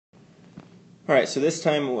All right, so this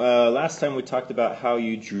time, last time we talked about how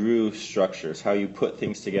you drew structures, how you put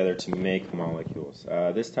things together to make molecules.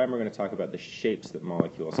 This time we're going to talk about the shapes that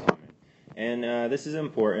molecules come in. And this is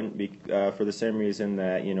important for the same reason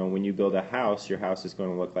that, when you build a house, your house is going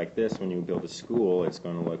to look like this. When you build a school, it's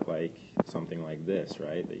going to look like something like this,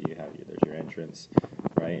 right? That you have, there's your entrance,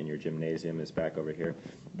 right? And your gymnasium is back over here.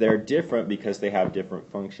 They're different because they have different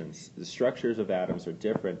functions. The structures of atoms are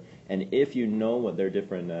different, and if you know what their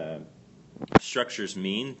different structures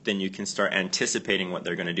mean, then you can start anticipating what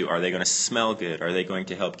they're going to do. Are they going to smell good? Are they going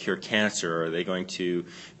to help cure cancer? Are they going to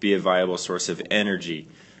be a viable source of energy?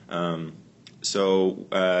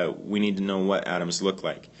 So we need to know what atoms look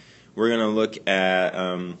like. We're going to look at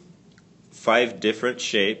 5 different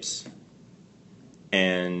shapes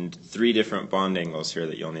and 3 different bond angles here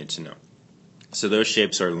that you'll need to know. So those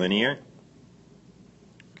shapes are linear,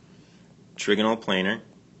 trigonal planar,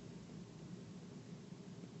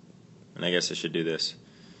 and I guess I should do this.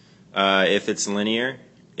 If it's linear,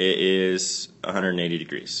 it is 180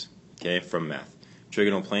 degrees, okay, from math.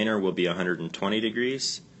 Trigonal planar will be 120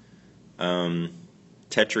 degrees.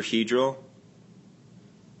 Tetrahedral,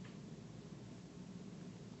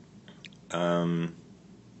 trigonal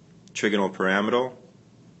pyramidal,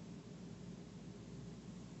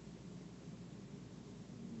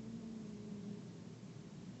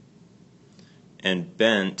 and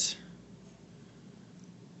bent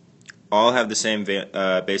all have the same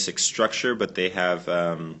basic structure, but they have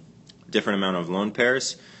different amount of lone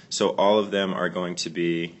pairs. So all of them are going to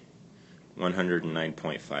be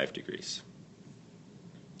 109.5 degrees.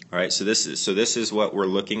 All right, so this is what we're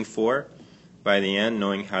looking for by the end,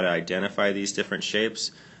 knowing how to identify these different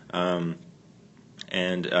shapes, and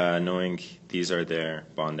knowing these are their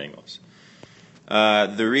bond angles.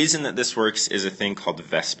 The reason that this works is a thing called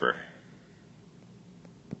VSEPR.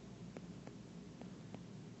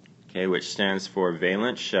 Okay, which stands for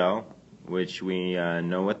valence shell, which we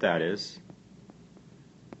know what that is.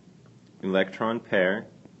 Electron pair,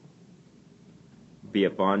 be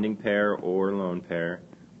it bonding pair or lone pair,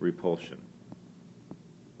 repulsion.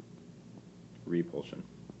 Repulsion.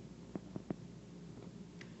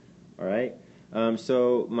 All right.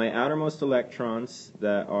 So my outermost electrons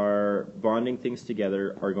that are bonding things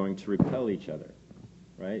together are going to repel each other.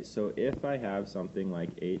 Right? So if I have something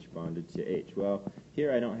like H bonded to H, well,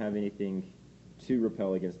 here I don't have anything to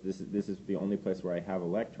repel against. This is the only place where I have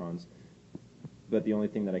electrons, but the only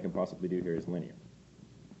thing that I can possibly do here is linear.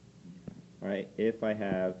 All right? If I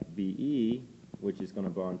have Be, which is going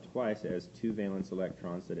to bond twice, it has 2 valence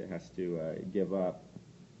electrons that it has to give up.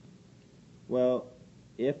 Well,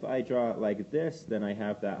 if I draw it like this, then I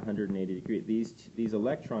have that 180 degree. These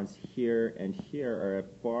electrons here and here are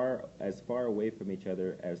as far away from each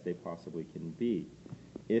other as they possibly can be.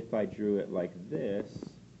 If I drew it like this,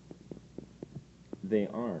 they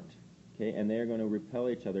aren't. Okay, and they're going to repel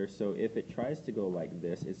each other. So if it tries to go like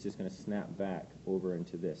this, it's just going to snap back over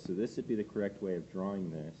into this. So this would be the correct way of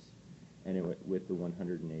drawing this, and with the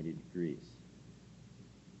 180 degrees.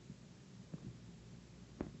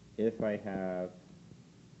 If I have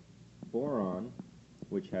boron,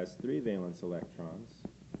 which has 3 valence electrons,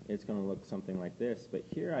 it's going to look something like this. But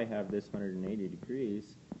here I have this 180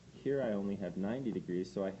 degrees. Here I only have 90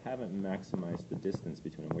 degrees, so I haven't maximized the distance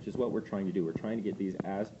between them, which is what we're trying to do. We're trying to get these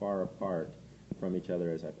as far apart from each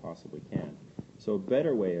other as I possibly can. So a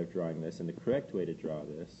better way of drawing this, and the correct way to draw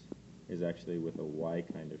this, is actually with a Y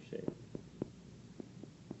kind of shape,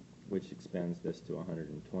 which expands this to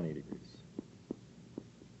 120 degrees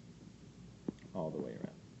all the way around.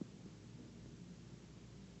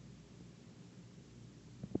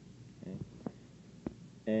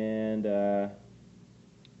 And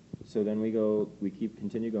so then we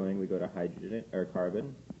continue going. We go to hydrogen or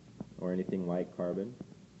carbon, or anything like carbon,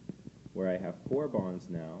 where I have 4 bonds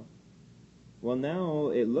now. Well,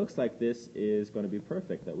 now it looks like this is going to be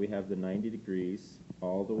perfect, that we have the 90 degrees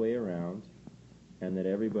all the way around, and that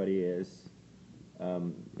everybody is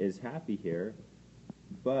happy here.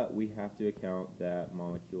 But we have to account that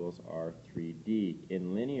molecules are 3D.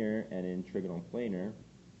 In linear and in trigonal planar,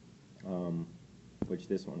 which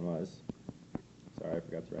this one was. Sorry, I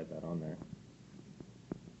forgot to write that on there.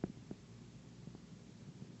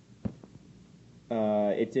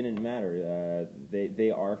 It didn't matter.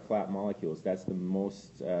 They are flat molecules. That's the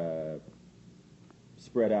most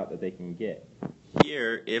spread out that they can get.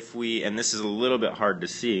 Here, if we, and this is a little bit hard to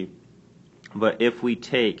see, but if we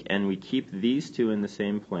take and we keep these 2 in the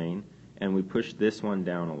same plane, and we push this one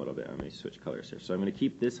down a little bit. Let me switch colors here. So I'm going to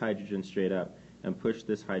keep this hydrogen straight up and push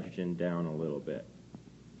this hydrogen down a little bit.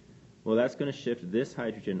 Well, that's going to shift this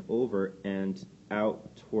hydrogen over and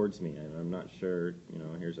out towards me. And I'm not sure,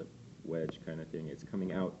 here's a wedge kind of thing. It's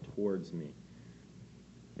coming out towards me.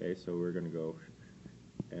 Okay, so we're going to go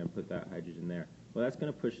and put that hydrogen there. Well, that's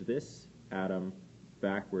going to push this atom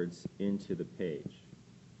backwards into the page.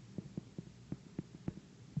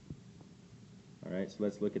 All right, so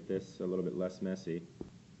let's look at this a little bit less messy.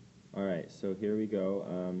 All right, so here we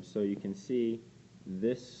go. So you can see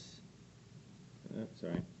this,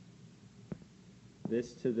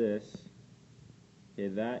 this to this, okay,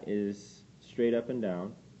 that is straight up and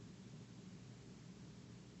down.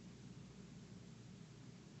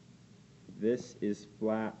 This is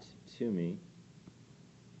flat to me.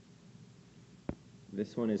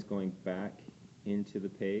 This one is going back into the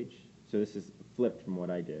page. So this is flipped from what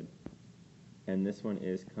I did. And this one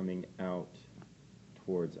is coming out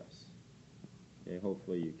towards us. Okay,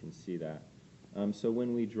 hopefully you can see that. So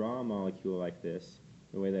when we draw a molecule like this,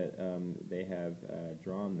 the way that they have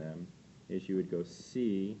drawn them is you would go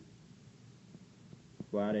C,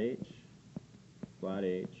 flat H,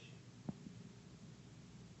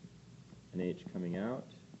 and H coming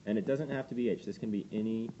out. And it doesn't have to be H. This can be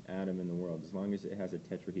any atom in the world as long as it has a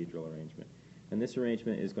tetrahedral arrangement. And this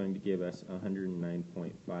arrangement is going to give us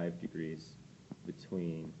 109.5 degrees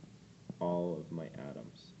between all of my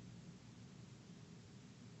atoms.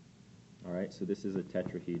 All right, so this is a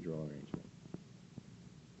tetrahedral arrangement.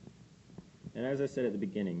 And as I said at the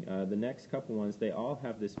beginning, the next couple ones, they all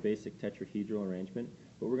have this basic tetrahedral arrangement,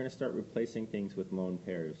 but we're going to start replacing things with lone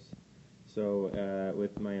pairs. So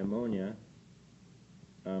with my ammonia,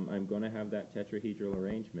 I'm going to have that tetrahedral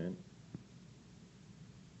arrangement.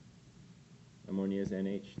 Ammonia is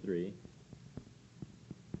NH3.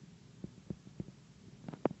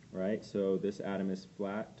 Right, so this atom is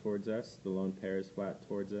flat towards us, the lone pair is flat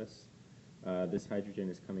towards us. This hydrogen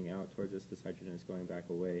is coming out towards us, this hydrogen is going back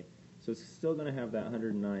away. So it's still going to have that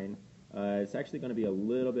 109. It's actually going to be a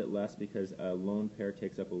little bit less because a lone pair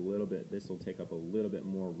takes up a little bit, this will take up a little bit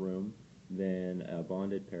more room than a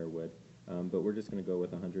bonded pair would. But we're just going to go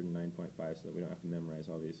with 109.5 so that we don't have to memorize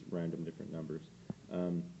all these random different numbers.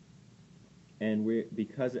 And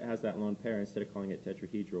because it has that lone pair, instead of calling it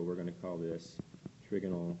tetrahedral, we're going to call this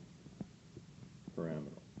trigonal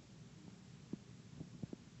pyramidal.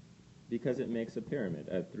 Because it makes a pyramid.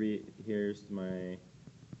 Here's my,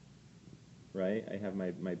 right, I have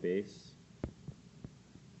my base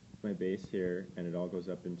here, and it all goes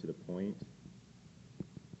up into the point,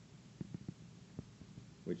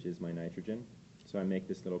 which is my nitrogen. So I make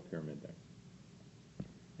this little pyramid there.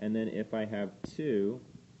 And then if I have two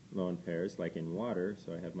lone pairs, like in water,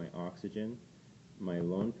 so I have my oxygen, my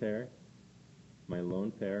lone pair,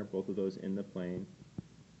 both of those in the plane,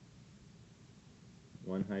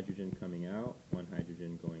 one hydrogen coming out, one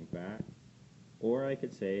hydrogen going back. Or I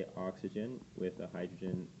could say oxygen with a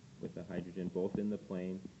hydrogen both in the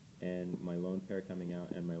plane, and my lone pair coming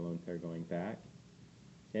out and my lone pair going back.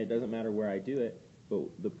 Okay, it doesn't matter where I do it, but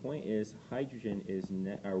the point is hydrogen is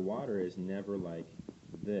water is never like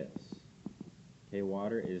this. Okay,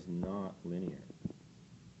 water is not linear.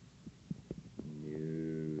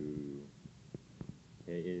 No.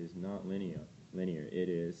 Okay, it is not linear.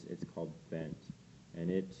 It's called bent. And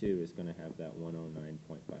it too is going to have that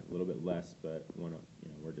 109.5, a little bit less, but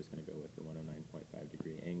we're just going to go with the 109.5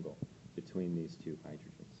 degree angle between these two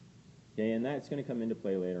hydrogens. Okay, and that's going to come into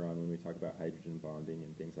play later on when we talk about hydrogen bonding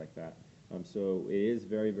and things like that. So it is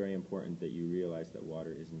very, very important that you realize that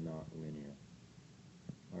water is not linear.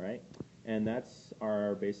 All right, and that's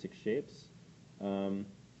our basic shapes.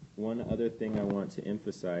 One other thing I want to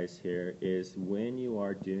emphasize here is when you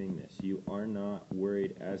are doing this, you are not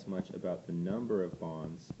worried as much about the number of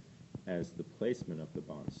bonds as the placement of the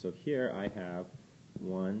bonds. So here I have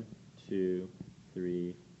 1, 2,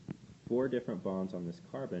 3, 4 different bonds on this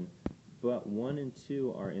carbon, but 1 and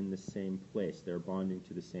 2 are in the same place. They're bonding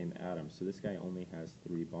to the same atom. So this guy only has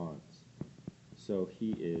 3 bonds. So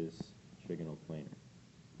he is trigonal planar.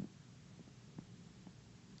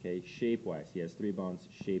 Okay, shape-wise, he has 3 bonds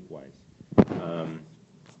shape-wise.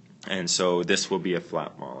 And so this will be a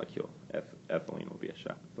flat molecule. Ethylene will be a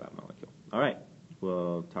flat molecule. All right,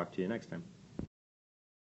 we'll talk to you next time.